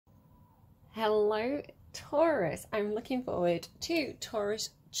Hello, Taurus. I'm looking forward to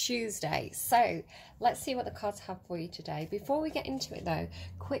Taurus Tuesday. So let's see what the cards have for you today. Before we get into it though,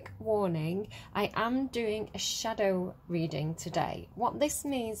 quick warning, I am doing a shadow reading today. What this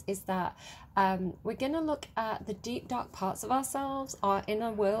means is that we're going to look at the deep dark parts of ourselves, our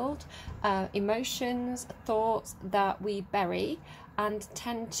inner world, emotions, thoughts that we bury and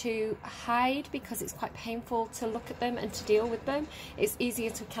tend to hide because it's quite painful to look at them and to deal with them. It's easier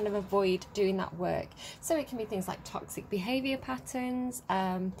to kind of avoid doing that work. So it can be things like toxic behavior patterns,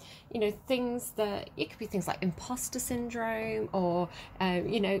 you know, things that, it could be things like imposter syndrome or,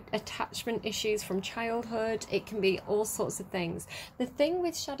 you know, attachment issues from childhood. It can be all sorts of things. The thing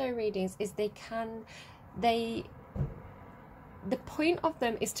with shadow readings is the point of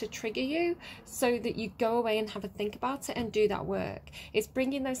them is to trigger you so that you go away and have a think about it and do that work. It's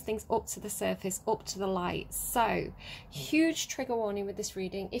bringing those things up to the surface, up to the light. So huge trigger warning with this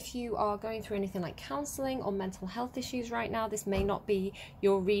reading. If you are going through anything like counselling or mental health issues right now, this may not be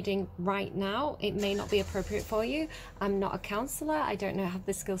your reading right now. It may not be appropriate for you. I'm not a counsellor. I don't know, have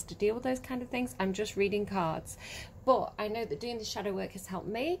the skills to deal with those kind of things. I'm just reading cards. But I know that doing the shadow work has helped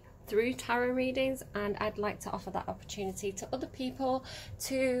me through tarot readings, and I'd like to offer that opportunity to other people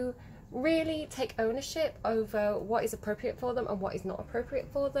to really take ownership over what is appropriate for them and what is not appropriate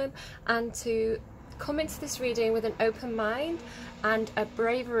for them, and to come into this reading with an open mind and a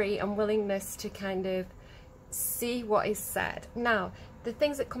bravery and willingness to kind of see what is said. Now, the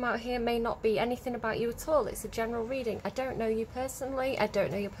things that come out here may not be anything about you at all. It's a general reading. I don't know you personally. I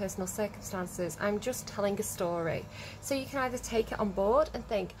don't know your personal circumstances. I'm just telling a story. So you can either take it on board and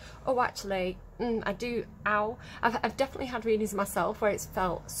think, oh, actually, I do, ow. I've definitely had readings myself where it's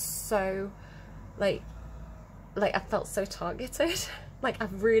felt so, like I felt so targeted. Like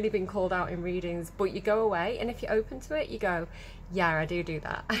I've really been called out in readings, but you go away and if you're open to it, you go, yeah, I do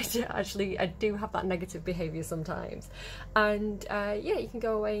that. I do have that negative behaviour sometimes. And yeah, you can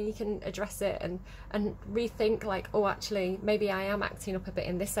go away and you can address it and rethink like, oh, actually, maybe I am acting up a bit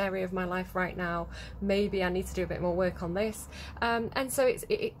in this area of my life right now. Maybe I need to do a bit more work on this. And so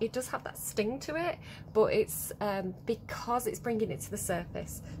it does have that sting to it, but it's because it's bringing it to the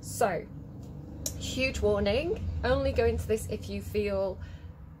surface. So, huge warning, only go into this if you feel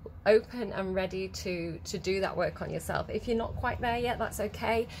open and ready to do that work on yourself. If you're not quite there yet, that's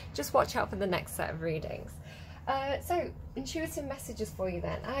okay. Just watch out for the next set of readings. So intuitive messages for you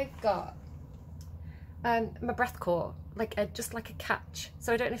then. I've got my breath caught, just like a catch.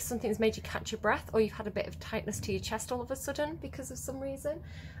 So I don't know if something's made you catch your breath or you've had a bit of tightness to your chest all of a sudden because of some reason.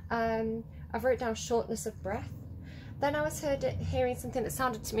 I've wrote down shortness of breath. Then I was hearing something that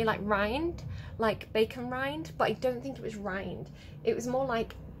sounded to me like rind, like bacon rind, but I don't think it was rind. It was more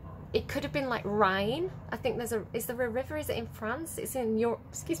like, it could have been like Rhine. I think is there a river? Is it in France? It's in Europe,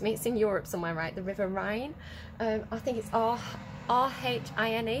 excuse me, it's in Europe somewhere, right? The River Rhine. I think it's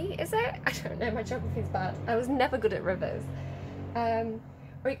R-H-I-N-E, is it? I don't know, my geography's bad. I was never good at rivers. Or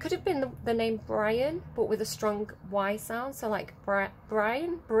it could have been the name Brian, but with a strong Y sound, so like Brian,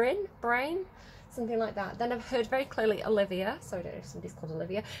 something like that. Then I've heard very clearly Olivia, so I don't know if somebody's called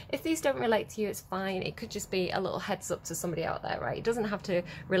Olivia. If these don't relate to you, it's fine. It could just be a little heads up to somebody out there, right? It doesn't have to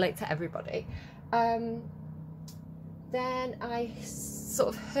relate to everybody. Then I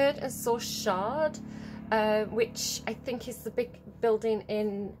sort of heard and saw Shard, which I think is the big building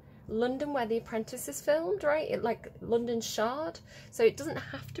in London where The Apprentice is filmed, right? Like London Shard. So it doesn't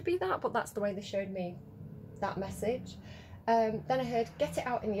have to be that, but that's the way they showed me that message. Then I heard get it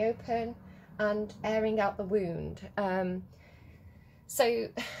out in the open and airing out the wound. So,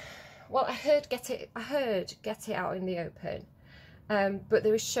 well, I heard get it out in the open. But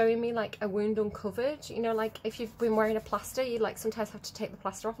they were showing me like a wound uncovered, you know, like if you've been wearing a plaster, you like sometimes have to take the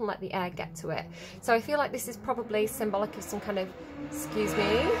plaster off and let the air get to it. So I feel like this is probably symbolic of some kind of, excuse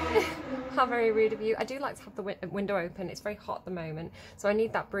me, how very rude of you. I do like to have the window open. It's very hot at the moment, so I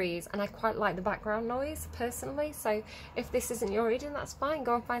need that breeze, and I quite like the background noise personally. So if this isn't your reading, that's fine.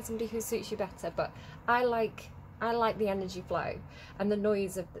 Go and find somebody who suits you better. But I like the energy flow and the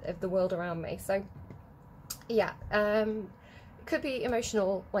noise of the world around me. So yeah, could be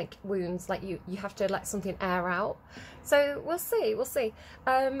emotional, like wounds, like you have to let something air out. So we'll see.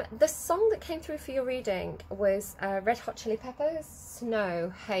 The song that came through for your reading was Red Hot Chili Peppers,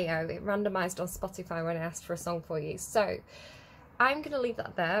 Snow, Heyo. It randomized on Spotify when I asked for a song for you, so I'm gonna leave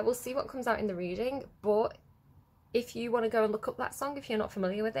that there. We'll see what comes out in the reading, but if you want to go and look up that song, if you're not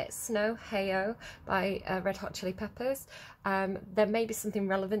familiar with it, Snow, Heyo by Red Hot Chili Peppers, there may be something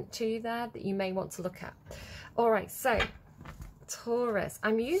relevant to you there that you may want to look at. Alright, so Taurus,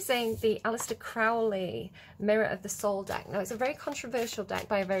 I'm using the Aleister Crowley Mirror of the Soul deck. Now, it's a very controversial deck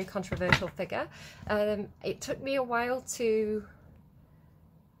by a very controversial figure. It took me a while to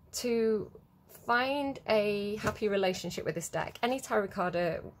find a happy relationship with this deck. Any tarot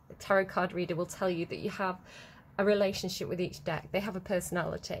card reader will tell you that you have a relationship with each deck. They have a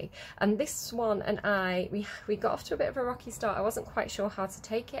personality, and this one and we got off to a bit of a rocky start. I wasn't quite sure how to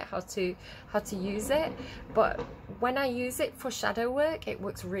take it, how to use it, but when I use it for shadow work, it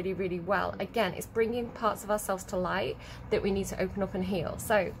works really, really well. Again, it's bringing parts of ourselves to light that we need to open up and heal.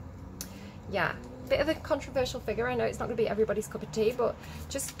 So yeah, bit of a controversial figure. I know it's not going to be everybody's cup of tea, but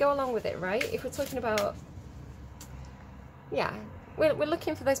just go along with it, right? If we're talking about, yeah, we're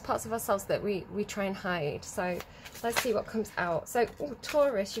looking for those parts of ourselves that we try and hide. So let's see what comes out. So, ooh,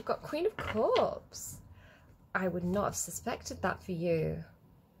 Taurus, you've got Queen of Cups. I would not have suspected that for you.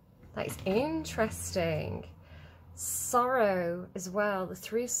 That is interesting. Sorrow as well. The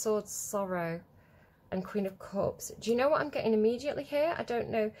Three of Swords, Sorrow, and Queen of Cups. Do you know what I'm getting immediately here? I don't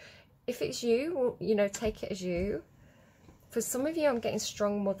know if it's you. Well, you know, take it as you. For some of you, I'm getting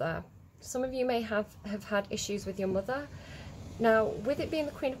strong mother. Some of you may have had issues with your mother. Now, with it being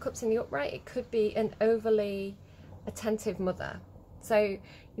the Queen of Cups in the upright, it could be an overly attentive mother. So, you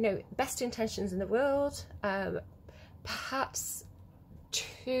know, best intentions in the world, perhaps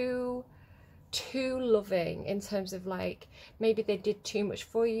too loving in terms of, like, maybe they did too much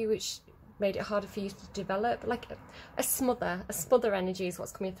for you, which made it harder for you to develop. Like a smother energy is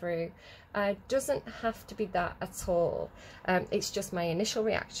what's coming through. Doesn't have to be that at all. It's just my initial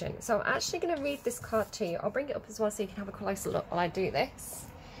reaction. So I'm actually going to read this card to you. I'll bring it up as well so you can have a closer look while I do this.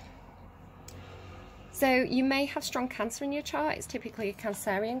 So you may have strong Cancer in your chart. It's typically a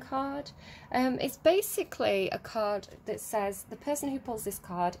Cancerian card. It's basically a card that says the person who pulls this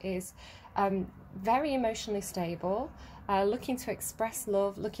card is very emotionally stable, looking to express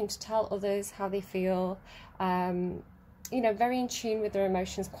love, looking to tell others how they feel, you know, very in tune with their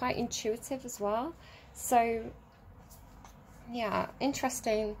emotions, quite intuitive as well. So yeah,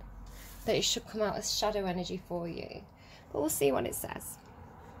 interesting that it should come out as shadow energy for you, but we'll see what it says.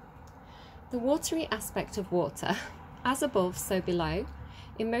 The watery aspect of water, as above, so below,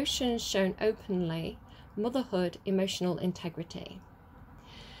 emotions shown openly, motherhood, emotional integrity.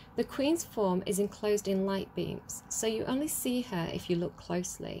 The Queen's form is enclosed in light beams, so you only see her if you look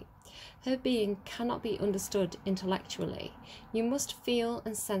closely. Her being cannot be understood intellectually. You must feel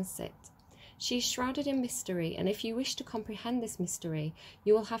and sense it. She is shrouded in mystery, and if you wish to comprehend this mystery,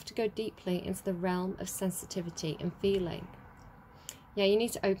 you will have to go deeply into the realm of sensitivity and feeling. Yeah, you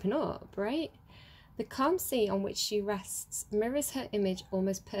need to open up, right? The calm sea on which she rests mirrors her image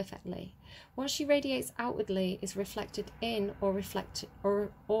almost perfectly. What she radiates outwardly is reflected in or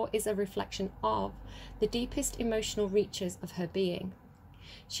is a reflection of the deepest emotional reaches of her being.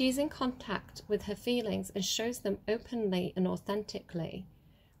 She is in contact with her feelings and shows them openly and authentically.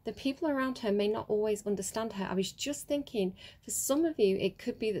 The people around her may not always understand her. I was just thinking, for some of you, it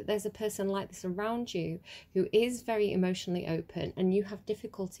could be that there's a person like this around you who is very emotionally open and you have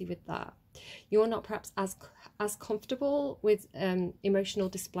difficulty with that. You're not perhaps as comfortable with emotional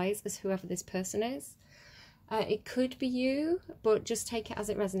displays as whoever this person is. It could be you, but just take it as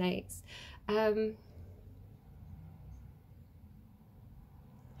it resonates.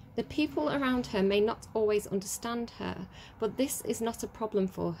 The people around her may not always understand her, but this is not a problem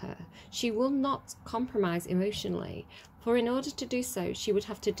for her. She will not compromise emotionally, for in order to do so, she would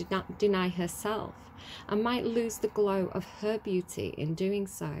have to deny herself, and might lose the glow of her beauty in doing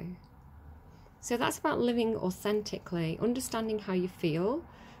so. So that's about living authentically, understanding how you feel,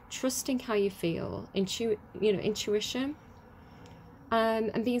 trusting how you feel, intuition,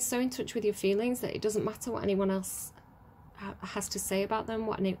 and being so in touch with your feelings that it doesn't matter what anyone else has to say about them,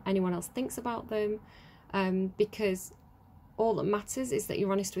 what anyone else thinks about them, because all that matters is that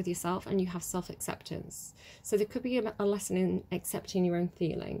you're honest with yourself and you have self-acceptance. So there could be a lesson in accepting your own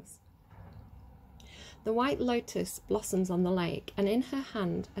feelings. The white lotus blossoms on the lake, and in her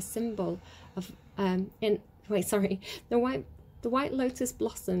hand a symbol of the white lotus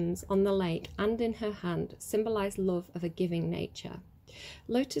blossoms on the lake, and in her hand symbolize love of a giving nature.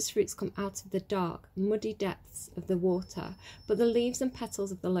 Lotus fruits come out of the dark, muddy depths of the water, but the leaves and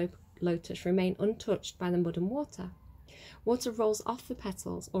petals of the lotus remain untouched by the mud and water. Water rolls off the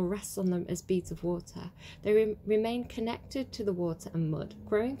petals or rests on them as beads of water. They remain connected to the water and mud,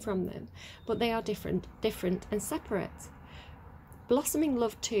 growing from them, but they are different and separate. Blossoming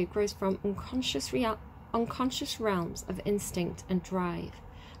love too grows from unconscious realms of instinct and drive,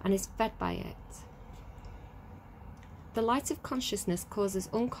 and is fed by it. The light of consciousness causes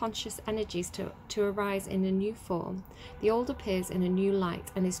unconscious energies to arise in a new form. The old appears in a new light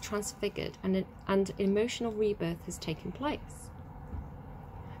and is transfigured, and emotional rebirth has taken place.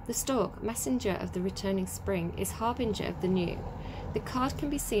 The stork, messenger of the returning spring, is harbinger of the new. The card can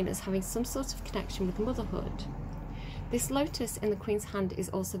be seen as having some sort of connection with motherhood. This lotus in the Queen's hand is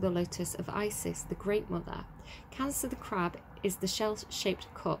also the lotus of Isis, the Great Mother. Cancer the crab is the shell-shaped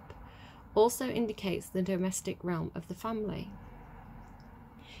cup. Also indicates the domestic realm of the family.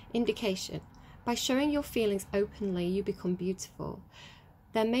 Indication. By showing your feelings openly, you become beautiful.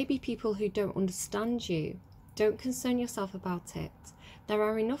 There may be people who don't understand you. Don't concern yourself about it. There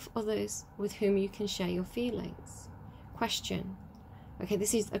are enough others with whom you can share your feelings. Question. Okay,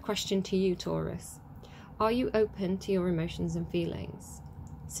 this is a question to you, Taurus. Are you open to your emotions and feelings?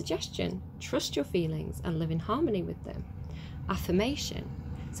 Suggestion. Trust your feelings and live in harmony with them. Affirmation.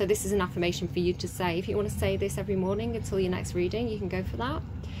 So this is an affirmation for you to say. If you want to say this every morning until your next reading, you can go for that.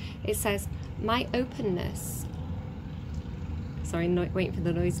 It says, my openness... Sorry, waiting for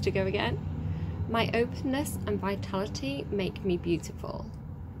the noise to go again. My openness and vitality make me beautiful.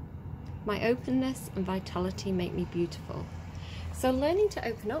 My openness and vitality make me beautiful. So learning to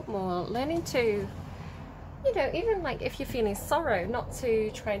open up more, learning to, you know, even like if you're feeling sorrow, not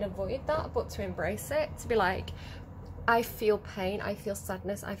to try and avoid that, but to embrace it, to be like, I feel pain, I feel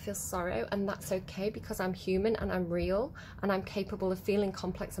sadness, I feel sorrow, and that's okay because I'm human and I'm real and I'm capable of feeling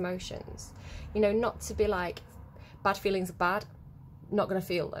complex emotions. You know, not to be like, bad feelings are bad, not going to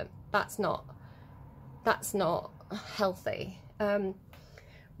feel them. That's not healthy.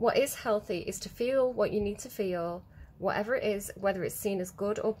 What is healthy is to feel what you need to feel, whatever it is, whether it's seen as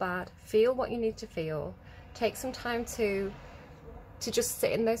good or bad. Feel what you need to feel. Take some time to just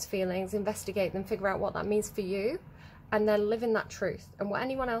sit in those feelings, investigate them, figure out what that means for you, and then live in that truth. And what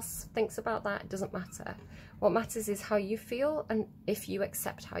anyone else thinks about that, it doesn't matter. What matters is how you feel and if you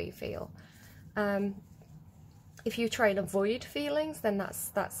accept how you feel. If you try and avoid feelings, then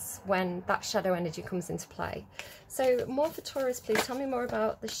that's when that shadow energy comes into play. So more for Taurus, please. Tell me more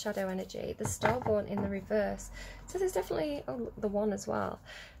about the shadow energy, the Starborn in the reverse. So there's definitely, oh, the one as well.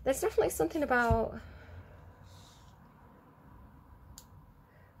 There's definitely something about...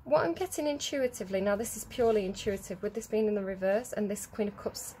 What I'm getting intuitively, now this is purely intuitive, with this being in the reverse and this Queen of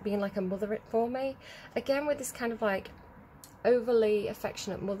Cups being like a mother for me. Again, with this kind of like overly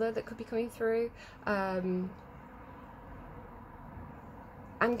affectionate mother that could be coming through.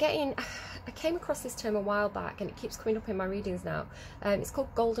 I'm getting, I came across this term a while back and it keeps coming up in my readings now. It's called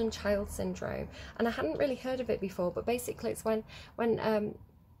golden child syndrome, and I hadn't really heard of it before, but basically it's when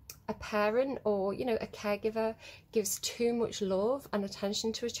a parent or, you know, a caregiver gives too much love and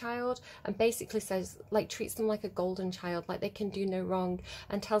attention to a child and basically says, like, treats them like a golden child, like they can do no wrong,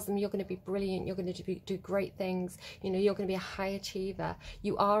 and tells them you're going to be brilliant, you're going to do great things, you know, you're going to be a high achiever,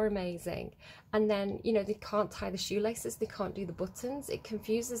 you are amazing. And then, you know, they can't tie the shoelaces, they can't do the buttons. It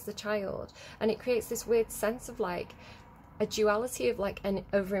confuses the child and it creates this weird sense of like a duality of like an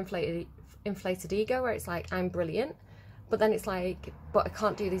inflated ego where it's like, I'm brilliant, but then it's like, but I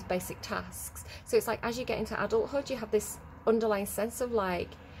can't do these basic tasks. So it's like, as you get into adulthood, you have this underlying sense of like,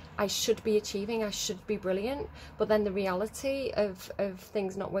 I should be achieving, I should be brilliant, but then the reality of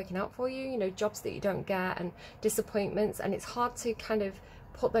things not working out for you, you know, jobs that you don't get and disappointments, and it's hard to kind of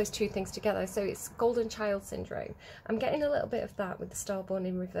put those two things together. So it's golden child syndrome. I'm getting a little bit of that with the Starborn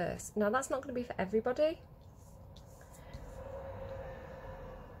in reverse. Now that's not going to be for everybody.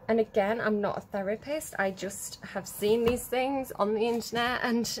 And again, I'm not a therapist, I just have seen these things on the internet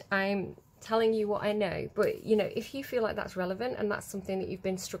and I'm telling you what I know. But, you know, if you feel like that's relevant and that's something that you've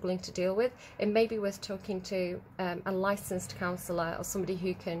been struggling to deal with, it may be worth talking to a licensed counsellor or somebody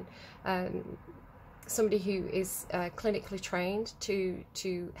who can, somebody who is clinically trained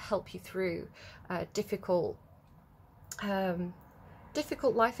to help you through difficult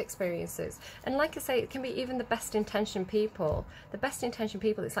life experiences. And like I say, it can be even the best intentioned people. The best intentioned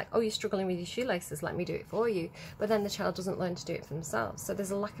people, it's like, oh, you're struggling with your shoelaces, let me do it for you. But then the child doesn't learn to do it for themselves. So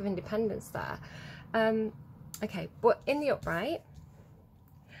there's a lack of independence there. Okay, but in the upright,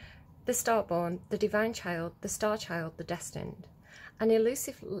 the Starborn, the divine child, the star child, the destined. An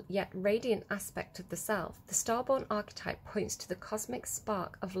elusive yet radiant aspect of the self, the Starborn archetype points to the cosmic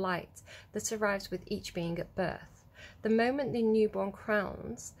spark of light that arrives with each being at birth. The moment the newborn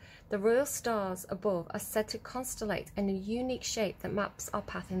crowns, the royal stars above are said to constellate in a unique shape that maps our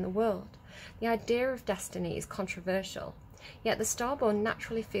path in the world. The idea of destiny is controversial, yet the Starborn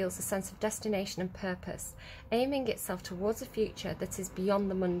naturally feels a sense of destination and purpose, aiming itself towards a future that is beyond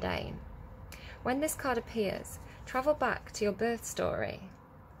the mundane. When this card appears, travel back to your birth story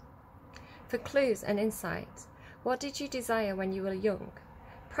for clues and insight. What did you desire when you were young?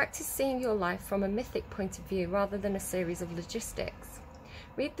 Practice seeing your life from a mythic point of view rather than a series of logistics.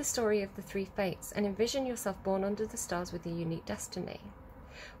 Read the story of the three fates and envision yourself born under the stars with a unique destiny.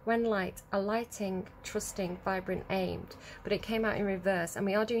 When light, a lighting, trusting, vibrant, aimed, but it came out in reverse, and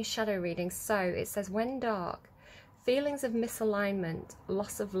we are doing shadow readings, so it says when dark, feelings of misalignment,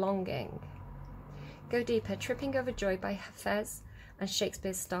 loss of longing. Go deeper, tripping over joy by Hafez and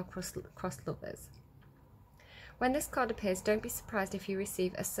Shakespeare's star-crossed lovers. When this card appears, don't be surprised if you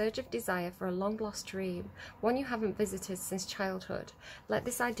receive a surge of desire for a long-lost dream, one you haven't visited since childhood. Let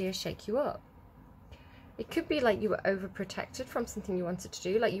this idea shake you up. It could be like you were overprotected from something you wanted to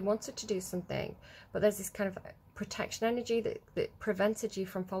do, like you wanted to do something, but there's this kind of protection energy that prevented you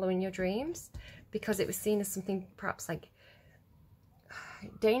from following your dreams because it was seen as something perhaps like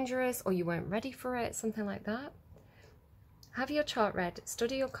dangerous, or you weren't ready for it, something like that. Have your chart read,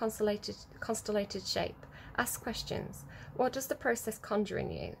 study your constellated shape, ask questions. What does the process conjure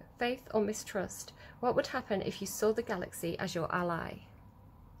in you? Faith or mistrust? What would happen if you saw the galaxy as your ally?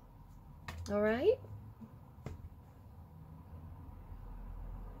 All right.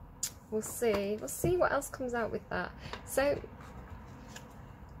 We'll see what else comes out with that. So,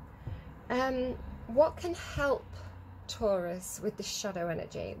 what can help Taurus with this shadow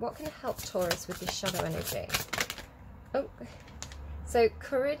energy? What can help Taurus with this shadow energy? Oh, so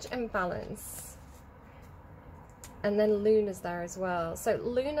courage and balance. And then Luna's there as well. So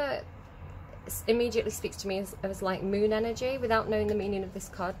Luna immediately speaks to me as like moon energy without knowing the meaning of this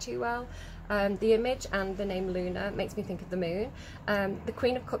card too well. The image and the name Luna makes me think of the moon. The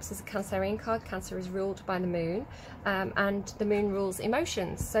Queen of Cups is a Cancerian card. Cancer is ruled by the moon, and the moon rules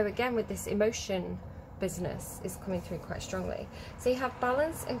emotions. So again, with this emotion business is coming through quite strongly. So you have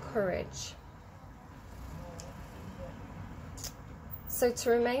balance and courage. So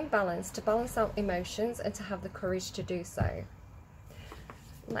to remain balanced, to balance out emotions, and to have the courage to do so.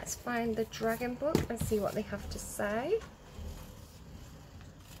 Let's find the Dragon book and see what they have to say.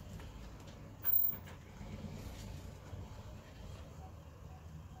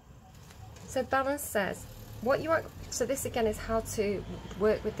 So balance says, what you are, so this again is how to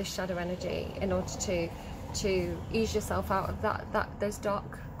work with this shadow energy in order to ease yourself out of those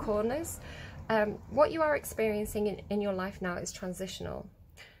dark corners. What you are experiencing in your life now is transitional.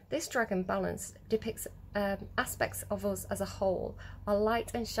 This dragon balance depicts aspects of us as a whole, our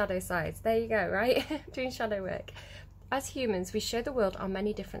light and shadow sides. There you go, right? Doing shadow work. As humans, we show the world our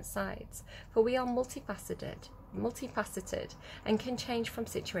many different sides, for we are multifaceted and can change from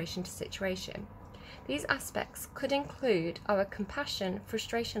situation to situation. These aspects could include our compassion,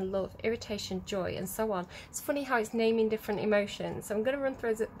 frustration, love, irritation, joy, and so on. It's funny how it's naming different emotions, so I'm going to run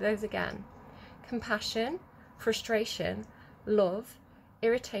through those again. Compassion, frustration, love,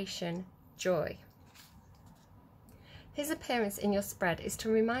 irritation, joy. His appearance in your spread is to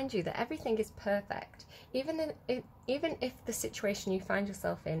remind you that everything is perfect, even if the situation you find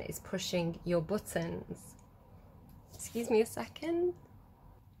yourself in is pushing your buttons. Excuse me a second.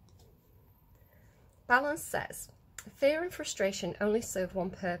 Balance says, fear and frustration only serve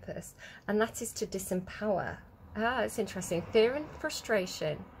one purpose, and that is to disempower. Ah, it's interesting. Fear and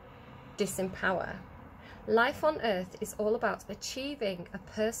frustration disempower. Life on earth is all about achieving a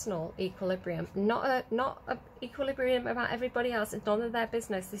personal equilibrium, not a equilibrium about everybody else. It's none of their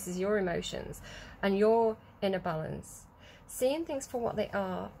business. This is your emotions and your inner balance. Seeing things for what they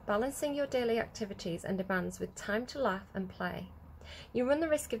are, balancing your daily activities and demands with time to laugh and play. You run the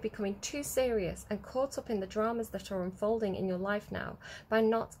risk of becoming too serious and caught up in the dramas that are unfolding in your life now by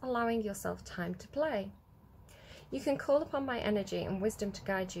not allowing yourself time to play. You can call upon my energy and wisdom to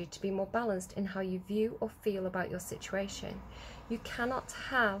guide you to be more balanced in how you view or feel about your situation. You cannot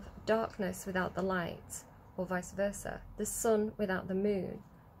have darkness without the light, or vice versa. The sun without the moon.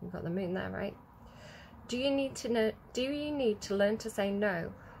 You've got the moon there, right? Do you need to learn to say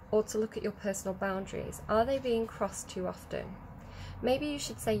no, or to look at your personal boundaries? Are they being crossed too often? Maybe you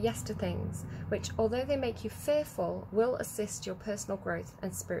should say yes to things which, although they make you fearful, will assist your personal growth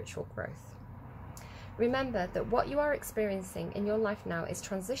and spiritual growth. Remember that what you are experiencing in your life now is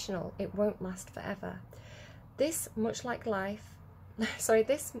transitional. It won't last forever. This, much like much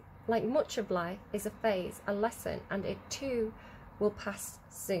of life, is a phase, a lesson, and it too will pass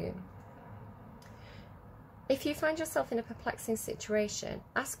soon. If you find yourself in a perplexing situation,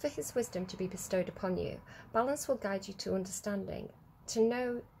 ask for his wisdom to be bestowed upon you. Balance will guide you to understanding, to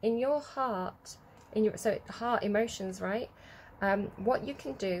know in your heart, heart emotions, right? What you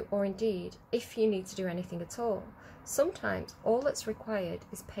can do, or indeed, if you need to do anything at all. Sometimes all that's required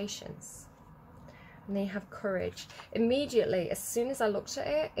is patience. And then you have courage. Immediately, as soon as I looked at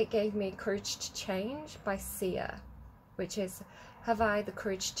it, it gave me Courage to Change by Sia, which is, have I the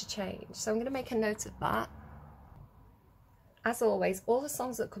courage to change? So I'm going to make a note of that. As always, all the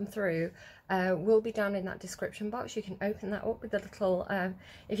songs that come through will be down in that description box. You can open that up with the little,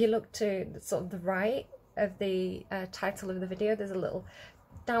 if you look to sort of the right of the title of the video, there's a little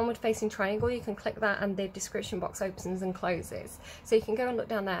downward facing triangle. You can click that and the description box opens and closes, so you can go and look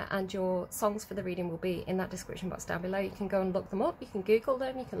down there, and your songs for the reading will be in that description box down below. You can go and look them up, you can Google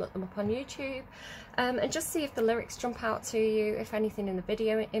them, you can look them up on YouTube, and just see if the lyrics jump out to you, if anything in the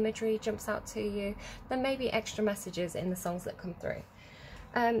video imagery jumps out to you. There may be extra messages in the songs that come through.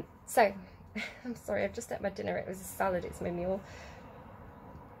 So I'm sorry, I've just ate my dinner. It was a salad, it's made me all,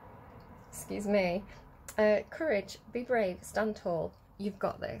 excuse me. Courage, be brave, stand tall. You've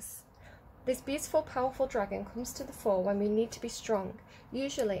got this. This beautiful, powerful dragon comes to the fore when we need to be strong,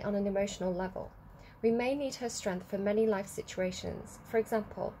 usually on an emotional level. We may need her strength for many life situations. For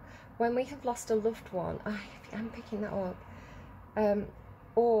example, when we have lost a loved one, I'm picking that up,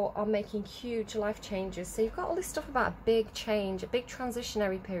 or are making huge life changes. So you've got all this stuff about a big change, a big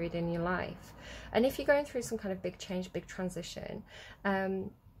transitionary period in your life. And if you're going through some kind of big change, big transition,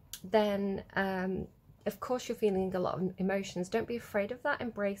 then of course you're feeling a lot of emotions. Don't be afraid of that,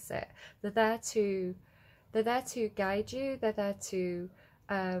 embrace it. They're there to guide you, they're there to,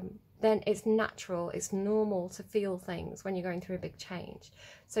 then it's natural, it's normal to feel things when you're going through a big change.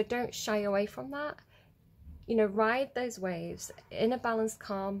 So don't shy away from that. You know, ride those waves in a balanced,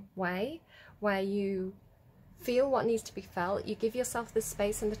 calm way, where you feel what needs to be felt. You give yourself the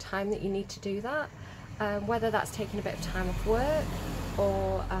space and the time that you need to do that, whether that's taking a bit of time off work,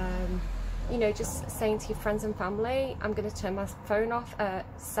 or you know, just saying to your friends and family, I'm going to turn my phone off at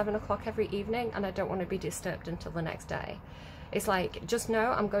 7 o'clock every evening and I don't want to be disturbed until the next day. It's like, just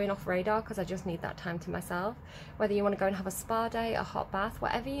know I'm going off radar because I just need that time to myself. Whether you want to go and have a spa day, a hot bath,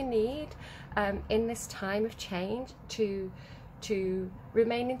 whatever you need in this time of change, to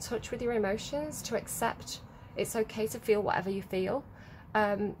remain in touch with your emotions, to accept it's okay to feel whatever you feel,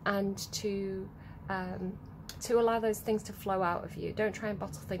 and to allow those things to flow out of you. Don't try and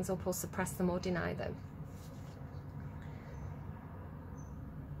bottle things up or suppress them or deny them.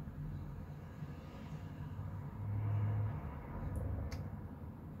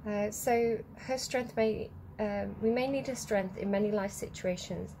 So her strength may, we may need her strength in many life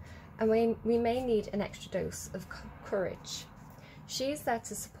situations, and we may need an extra dose of courage. She is there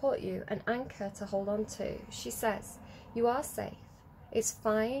to support you, an anchor to hold on to. She says, you are safe. It's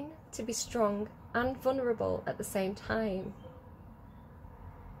fine to be strong and vulnerable at the same time.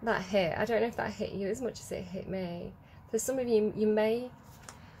 That hit. I don't know if that hit you as much as it hit me. For some of you,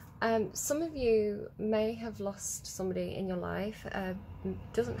 some of you may have lost somebody in your life.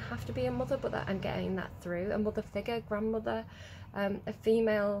 Doesn't have to be a mother, but I'm getting that through. A mother figure, grandmother, a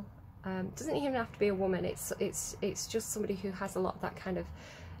female. Doesn't even have to be a woman. It's just somebody who has a lot of that kind of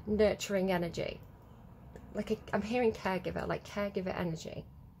nurturing energy. Like I'm hearing caregiver, like caregiver energy.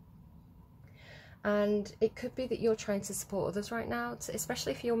 And it could be that you're trying to support others right now,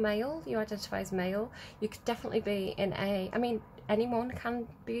 especially if you're male, you identify as male. You could definitely be in a, I mean, anyone can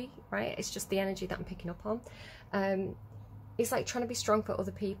be, right? It's just the energy that I'm picking up on. It's like trying to be strong for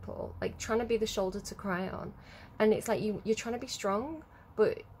other people, like trying to be the shoulder to cry on. And it's like you're trying to be strong,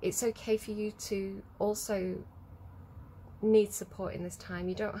 but it's okay for you to also need support in this time.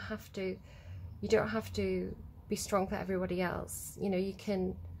 You don't have to be strong for everybody else. You know, you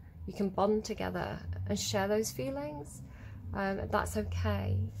can bond together and share those feelings. That's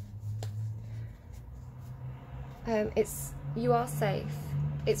okay. You are safe.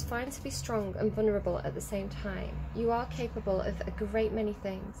 It's fine to be strong and vulnerable at the same time. You are capable of a great many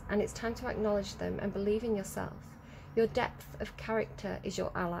things, and it's time to acknowledge them and believe in yourself. Your depth of character is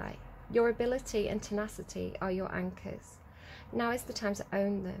your ally. Your ability and tenacity are your anchors. Now is the time to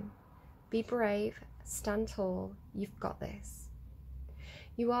own them. Be brave, stand tall, you've got this.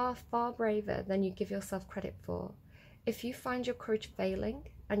 You are far braver than you give yourself credit for. If you find your courage failing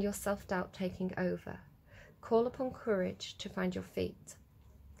and your self-doubt taking over, call upon courage to find your feet.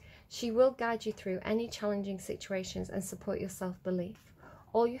 She will guide you through any challenging situations and support your self-belief.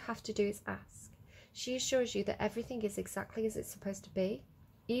 All you have to do is ask. She assures you that everything is exactly as it's supposed to be,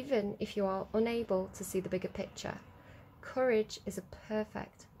 even if you are unable to see the bigger picture. Courage is a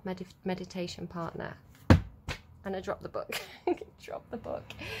perfect meditation partner. And I dropped the book. Drop the book.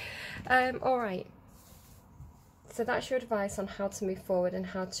 All right. So that's your advice on how to move forward and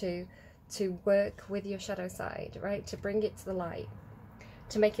how to work with your shadow side, right? To bring it to the light,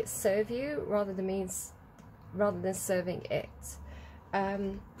 to make it serve you rather than serving it.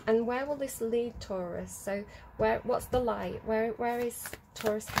 And where will this lead Taurus? So what's the light? Where is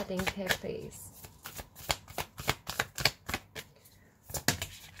Taurus heading here, please?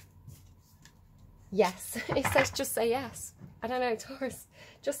 Yes. It says just say yes. I don't know, Taurus.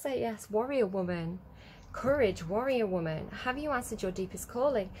 Just say yes. Warrior woman. Courage, warrior woman. Have you answered your deepest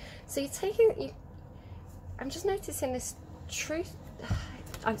calling? So you're taking... I'm just noticing this truth.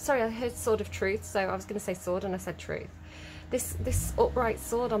 I'm sorry, I heard sword of truth, so I was going to say sword and I said truth. This upright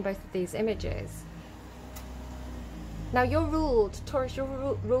sword on both of these images. Now you're ruled, Taurus,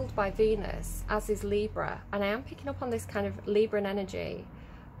 you're ruled by Venus, as is Libra, and I am picking up on this kind of Libran energy.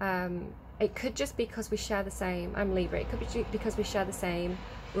 It could just be because we share the same, I'm Libra, it could be because we share the same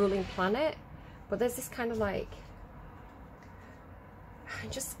ruling planet, but there's this kind of like,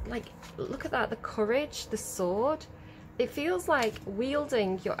 just like, look at that, the courage, the sword. It feels like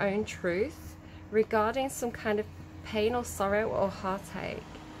wielding your own truth regarding some kind of pain or sorrow or heartache.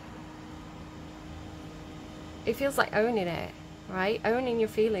 It feels like owning it, right? Owning your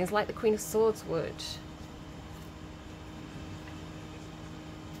feelings like the Queen of Swords would.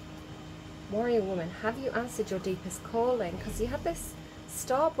 Warrior woman, have you answered your deepest calling? Because you had this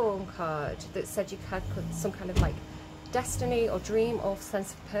Starborn card that said you had some kind of like destiny or dream or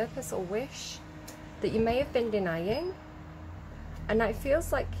sense of purpose or wish that you may have been denying. And it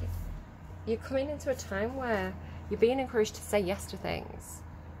feels like you're coming into a time where you're being encouraged to say yes to things.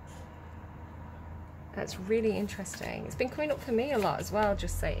 That's really interesting. It's been coming up for me a lot as well,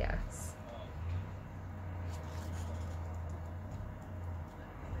 just say yes.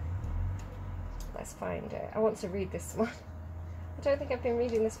 Let's find it. I want to read this one. I don't think I've been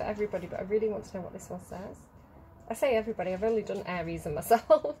reading this for everybody, but I really want to know what this one says. I say everybody, I've only done Aries and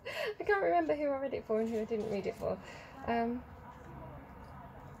myself. I can't remember who I read it for and who I didn't read it for.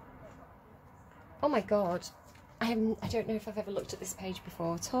 Oh my god. I don't know if I've ever looked at this page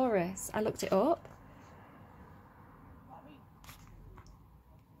before. Taurus, I looked it up.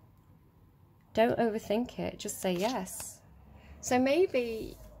 Don't overthink it, just say yes. So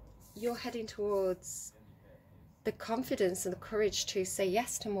maybe you're heading towards the confidence and the courage to say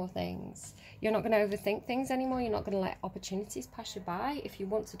yes to more things. You're not going to overthink things anymore. You're not going to let opportunities pass you by. If you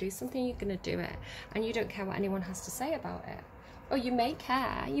want to do something, you're going to do it. And you don't care what anyone has to say about it. Or you may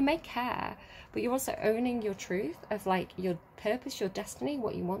care, but you're also owning your truth of like your purpose, your destiny,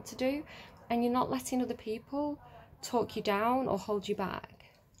 what you want to do. And you're not letting other people talk you down or hold you back.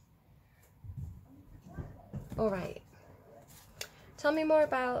 All right. Tell me more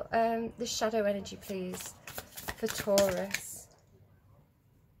about the shadow energy, please, for Taurus.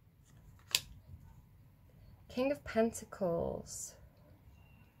 King of Pentacles.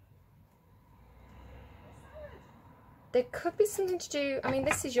 There could be something to do, I mean,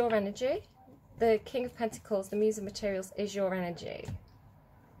 this is your energy. The King of Pentacles, the Muse of Materials, is your energy.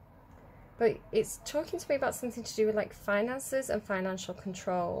 But it's talking to me about something to do with like finances and financial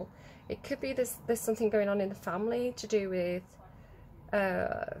control. It could be there's something going on in the family to do with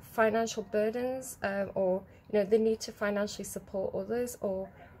financial burdens, or you know, the need to financially support others, or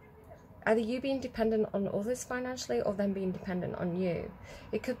either you being dependent on others financially or them being dependent on you.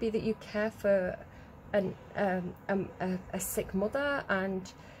 It could be that you care for a sick mother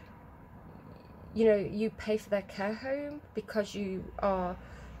and you know, you pay for their care home because you are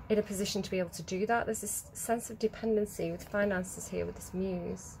in a position to be able to do that. There's this sense of dependency with finances here with this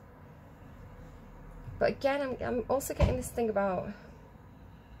Muse. But again, I'm also getting this thing about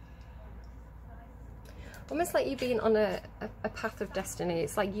almost like you being on a path of destiny.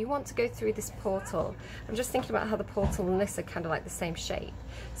 It's like you want to go through this portal. I'm just thinking about how the portal and this are kind of like the same shape.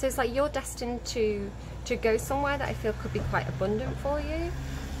 So it's like you're destined to go somewhere that I feel could be quite abundant for you.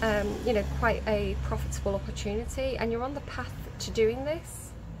 You know, quite a profitable opportunity, and you're on the path to doing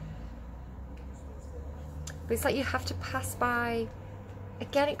this. But it's like you have to pass by.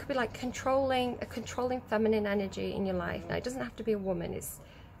 Again, it could be like a controlling feminine energy in your life. Now, it doesn't have to be a woman.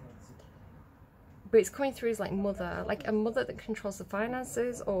 But it's coming through as like mother, like a mother that controls the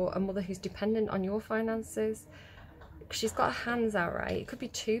finances, or a mother who's dependent on your finances. She's got her hands out, right? It could be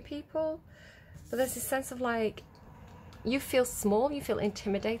two people, but there's this sense of like, you feel small, you feel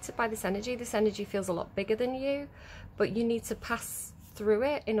intimidated by this energy. This energy feels a lot bigger than you, but you need to pass through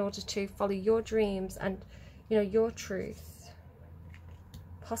it in order to follow your dreams and, you know, your truth.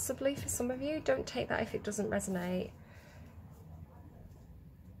 Possibly for some of you. Don't take that if it doesn't resonate.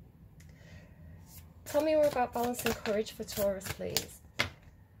 Tell me more about balance and courage for Taurus, please.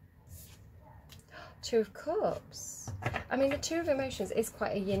 Two of Cups. I mean, the Two of Emotions is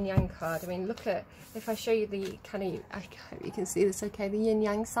quite a yin-yang card. I mean, look at, if I show you the kind of, I hope you can see this okay, the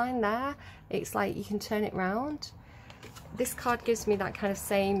yin-yang sign there. It's like you can turn it round. this card gives me that kind of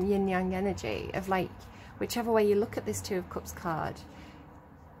same yin-yang energy of like, whichever way you look at this Two of Cups card,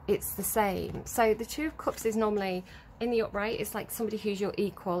 it's the same. So the Two of Cups is normally, in the upright, it's like somebody who's your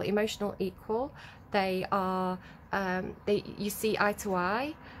equal, emotional equal. They are, you see eye to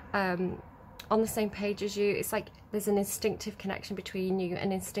eye, on the same page as you. It's like there's an instinctive connection between you,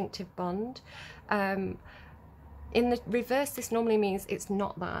 an instinctive bond. In the reverse, this normally means it's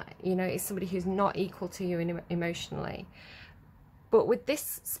not that, you know, it's somebody who's not equal to you emotionally. But with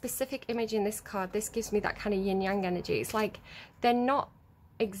this specific image in this card, this gives me that kind of yin-yang energy. It's like they're not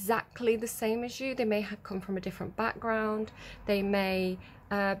exactly the same as you. They may have come from a different background. They may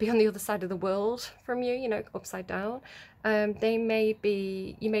be on the other side of the world from you, you know, upside down. They may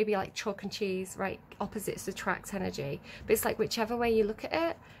be, you may be like chalk and cheese, right? Opposites attract energy. But it's like whichever way you look at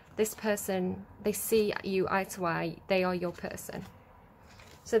it, this person, they see you eye to eye, they are your person.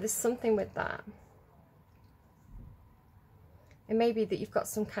 So there's something with that. It may be that you've got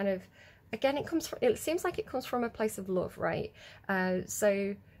some kind of, again, it seems like it comes from a place of love, right?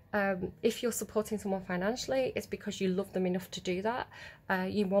 If you're supporting someone financially, it's because you love them enough to do that.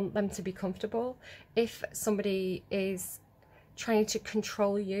 You want them to be comfortable. If somebody is trying to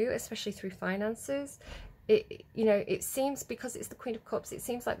control you, especially through finances, you know, it seems, because it's the Queen of Cups, it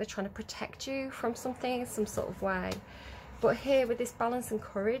seems like they're trying to protect you from something in some sort of way. But here with this balance and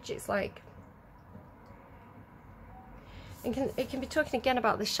courage, it's like, it can be talking again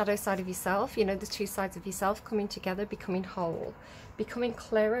about the shadow side of yourself, you know, the two sides of yourself coming together, becoming whole, becoming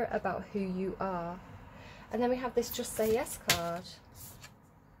clearer about who you are. And then we have this Just Say Yes card.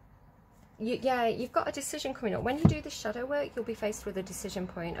 Yeah, you've got a decision coming up. When you do the shadow work, you'll be faced with a decision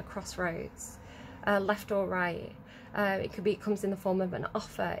point, a crossroads. Left or right. It could be, it comes in the form of an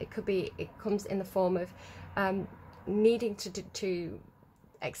offer. It could be, it comes in the form of needing to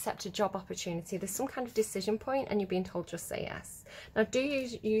accept a job opportunity. There's some kind of decision point and you're being told just say yes. Now do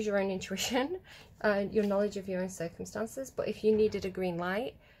use your own intuition, your knowledge of your own circumstances, but if you needed a green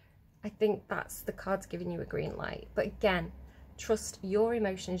light, I think that's the cards giving you a green light. But again, trust your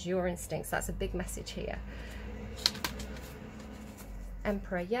emotions, your instincts. That's a big message here.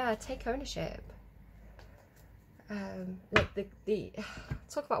 Emperor, yeah, take ownership. Like the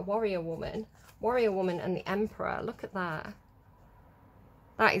talk about warrior woman and the Emperor. Look at that.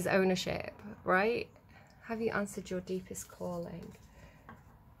 That is ownership, right? Have you answered your deepest calling?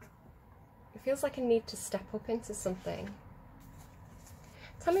 It feels like a need to step up into something.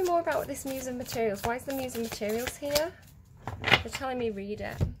 Tell me more about this Muse of Materials. Why is the Muse of Materials here? They're telling me read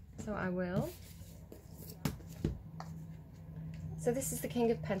it, so I will. So this is the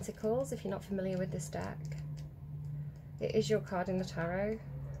King of Pentacles, if you're not familiar with this deck. It is your card in the tarot.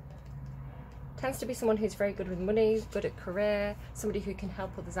 Tends to be someone who's very good with money, good at career, somebody who can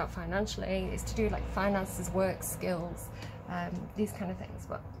help others out financially. It's to do like finances, work, skills, these kind of things.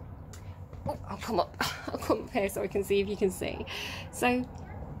 But oh, I'll come up here so I can see if you can see. So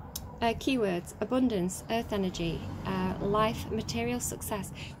keywords: abundance, earth energy, life, material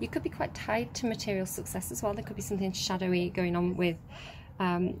success. You could be quite tied to material success as well. There could be something shadowy going on with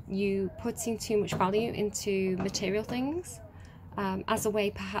you putting too much value into material things as a way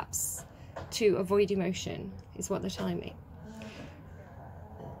perhaps to avoid emotion, is what they're telling me.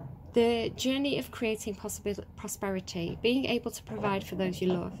 The journey of creating prosperity, being able to provide for those you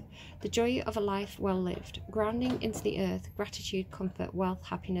love, the joy of a life well lived, grounding into the earth, gratitude, comfort, wealth,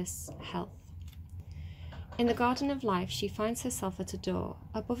 happiness, health. In the garden of life, she finds herself at a door.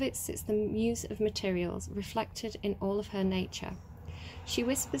 Above it sits the Muse of Materials, reflected in all of her nature. She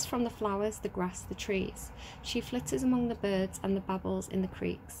whispers from the flowers, the grass, the trees. She flitters among the birds and the babbles in the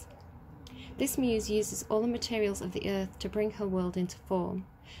creeks. This muse uses all the materials of the earth to bring her world into form.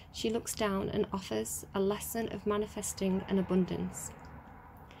 She looks down and offers a lesson of manifesting an abundance.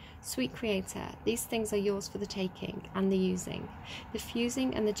 Sweet Creator, these things are yours for the taking and the using, the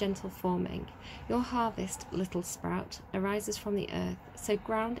fusing and the gentle forming. Your harvest, little sprout, arises from the earth, so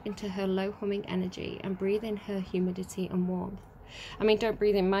ground into her low humming energy and breathe in her humidity and warmth. I mean, don't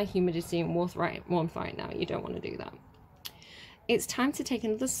breathe in my humidity and warmth right now. You don't want to do that. It's time to take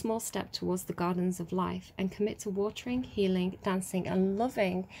another small step towards the gardens of life and commit to watering, healing, dancing, and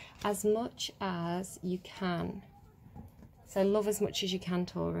loving as much as you can. So love as much as you can,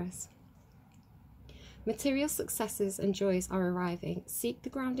 Taurus. Material successes and joys are arriving. Seek the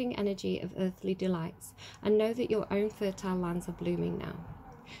grounding energy of earthly delights and know that your own fertile lands are blooming now.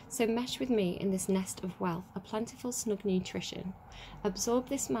 So mesh with me in this nest of wealth, a plentiful snug nutrition. Absorb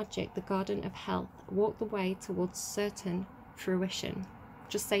this magic, the garden of health. Walk the way towards certain fruition.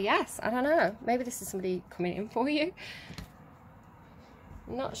 Just say yes. I don't know. Maybe this is somebody coming in for you.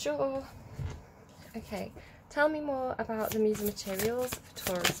 I'm not sure. Okay. Tell me more about the Muse of Materials for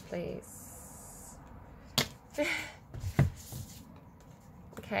Taurus, please.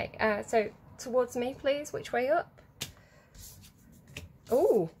 Okay, so towards me, please. Which way up?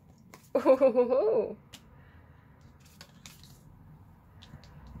 Oh. Ooh.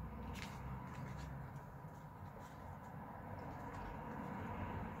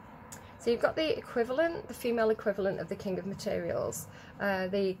 So you've got the equivalent, the female equivalent of the King of Materials,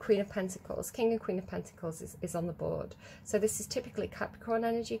 the Queen of Pentacles. King and Queen of Pentacles is on the board. So this is typically Capricorn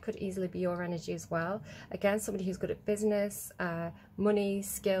energy, could easily be your energy as well. Again, somebody who's good at business, money,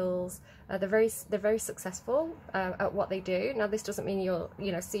 skills. They're very successful at what they do. Now, this doesn't mean you're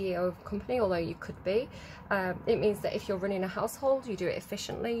CEO of a company, although you could be. It means that if you're running a household, you do it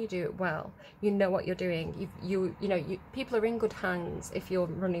efficiently, you do it well. You know what you're doing. People are in good hands if you're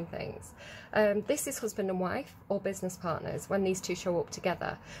running things. This is husband and wife or business partners when these two show up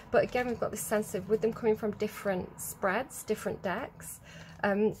together. But again, we've got this sense of with them coming from different spreads, different decks.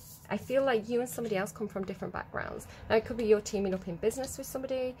 I feel like you and somebody else come from different backgrounds. Now, it could be you're teaming up in business with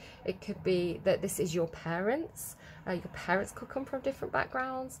somebody. It could be that this is your parents. Your parents could come from different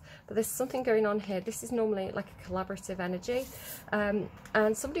backgrounds. But there's something going on here. This is normally like a collaborative energy.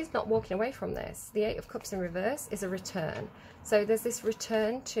 And somebody's not walking away from this. The Eight of Cups in reverse is a return. So there's this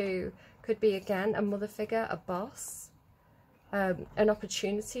return to, could be again, a mother figure, a boss. An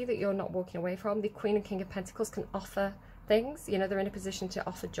opportunity that you're not walking away from. The Queen and King of Pentacles can offer things, they're in a position to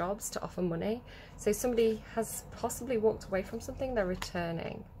offer jobs, to offer money. So somebody has possibly walked away from something, they're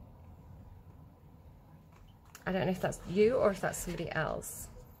returning. I don't know if that's you or if that's somebody else.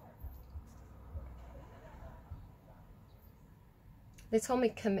 They told me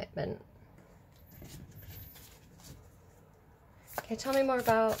commitment. Okay, tell me more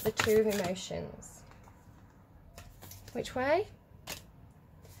about the Two of Emotions. Which way?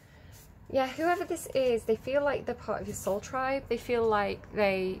 Yeah, whoever this is, they feel like they're part of your soul tribe. They feel like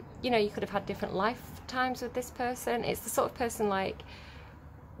they, you could have had different lifetimes with this person. It's the sort of person like,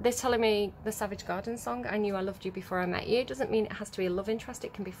 they're telling me the Savage Garden song, I knew I loved you before I met you. It doesn't mean it has to be a love interest.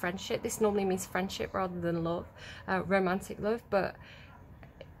 It can be friendship. This normally means friendship rather than love, romantic love. But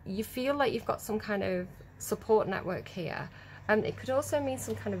you feel like you've got some kind of support network here. And it could also mean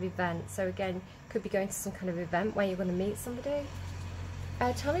some kind of event. So again, could be going to some kind of event where you're going to meet somebody.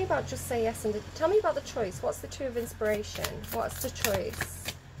 Tell me about Just Say Yes, and tell me about the choice. What's the Two of Inspiration? What's the choice?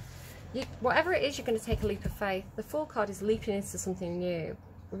 Whatever it is, you're going to take a leap of faith. The Fool card is leaping into something new.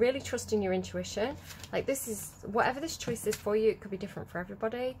 Really trusting your intuition. Like this is, whatever this choice is for you, it could be different for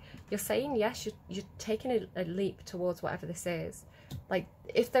everybody. You're saying yes, you're taking a leap towards whatever this is. Like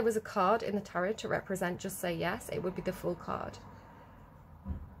if there was a card in the tarot to represent Just Say Yes, it would be the Fool card.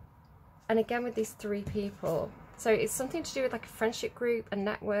 And again with these three people. So it's something to do with like a friendship group, a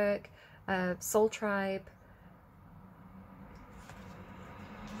network, soul tribe.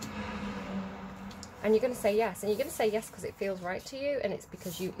 And you're going to say yes. And you're going to say yes because it feels right to you. And it's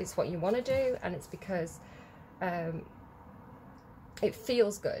because it's what you want to do. And it's because it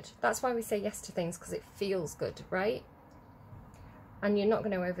feels good. That's why we say yes to things, because it feels good, right? And you're not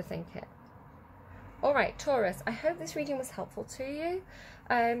going to overthink it. All right, Taurus, I hope this reading was helpful to you.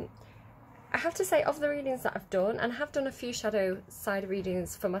 I have to say, of the readings that I've done, and I have done a few shadow side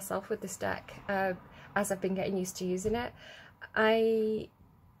readings for myself with this deck, as I've been getting used to using it,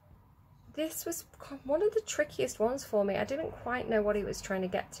 this was one of the trickiest ones for me. I didn't quite know what he was trying to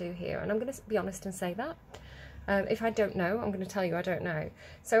get to here, and I'm going to be honest and say that. If I don't know, I'm going to tell you I don't know.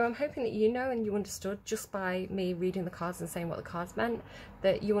 So I'm hoping that you know and you understood just by me reading the cards and saying what the cards meant,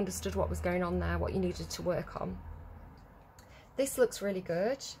 that you understood what was going on there, what you needed to work on. This looks really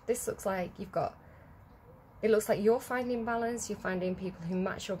good. This looks like it looks like you're finding balance, you're finding people who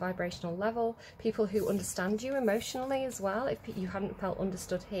match your vibrational level, people who understand you emotionally as well, if you hadn't felt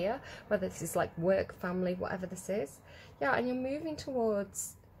understood here, whether this is like work, family, whatever this is. Yeah, and you're moving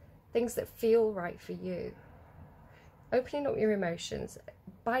towards things that feel right for you. Opening up your emotions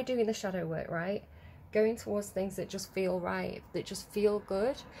by doing the shadow work, right? Going towards things that just feel right, that just feel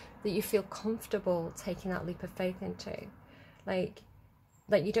good, that you feel comfortable taking that leap of faith into. Like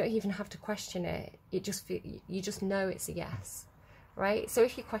you don't even have to question it. You just know it's a yes, right? So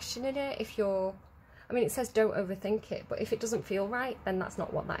if you're questioning it, I mean, it says don't overthink it, but if it doesn't feel right, then that's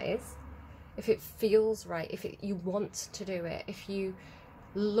not what that is. If it feels right, if you want to do it, if you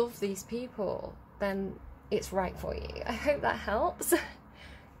love these people, then it's right for you. I hope that helps.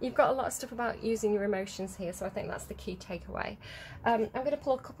 you've got a lot of stuff about using your emotions here, so I think that's the key takeaway. I'm going to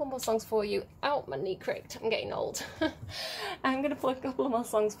pull a couple more songs for you. Out, my knee cricked, I'm getting old. I'm going to pull a couple more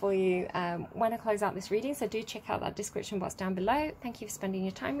songs for you when I close out this reading, so do check out that description box down below. Thank you for spending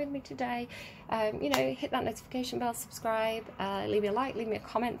your time with me today. You know, hit that notification bell, subscribe, leave me a like, leave me a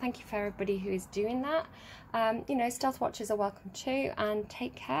comment. Thank you for everybody who is doing that. You know, stealth watchers are welcome too, and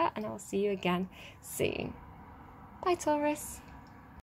take care, and I will see you again soon. Bye, Taurus.